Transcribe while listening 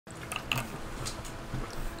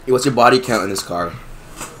Hey, what's your body count in this car?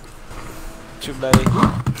 Too many.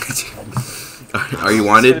 Are you It's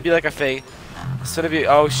wanted? gonna be like a fake. It's gonna be.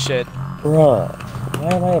 Oh shit. Bruh,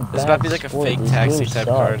 why am I a It's about to bad be like a sport? fake This taxi game type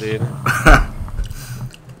car, sucks. dude.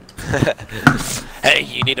 Hey,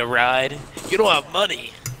 you need a ride? You don't have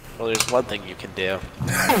money. Well, there's one thing you can do.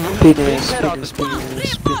 Spinners, spinners,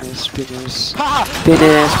 spinners, spinners, spinners. Spinners,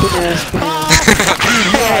 spinners, spinners.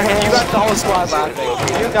 You got the whole squad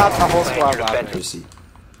laughing. You got the whole squad laughing. Let me see.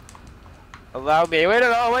 Allow me. Wait,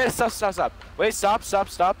 no, wait, stop, stop, stop. Wait, stop, stop,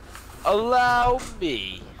 stop. Allow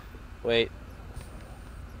me. Wait.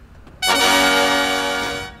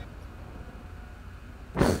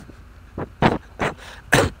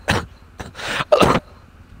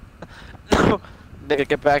 No, nigga,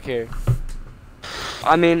 get back here.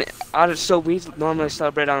 I mean, so we normally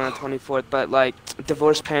celebrate on the 24th, but like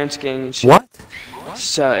divorced parents gang and shit. What?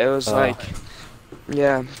 So it was like,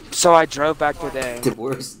 yeah. So I drove back today.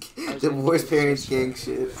 Divorce parents gang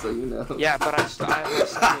shit, so you know. Yeah, but I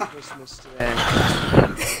celebrated Christmas today.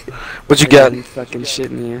 What'd you get? You fucking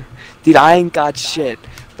shitting you, dude. I ain't got shit,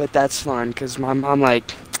 but that's fun cause my mom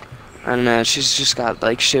like, I don't know, she's just got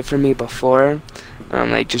like shit for me before, and I'm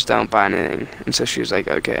like, just don't buy anything, and so she was like,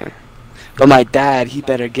 okay. But my dad, he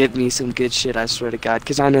better give me some good shit, I swear to God,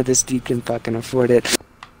 cause I know this dude can fucking afford it.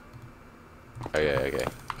 Okay, okay.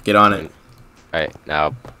 Get on it. Alright,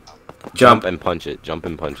 now Jump. and punch it. Jump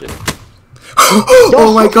and punch it.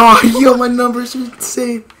 Oh my god, yo, my numbers are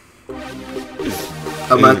insane.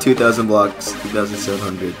 I'm at 2,000 blocks,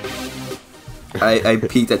 2,700. I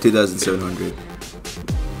peaked at 2,700.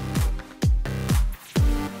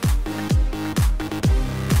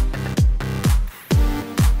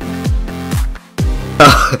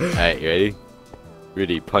 Alright, you ready?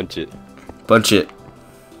 Rudy, punch it. Punch it.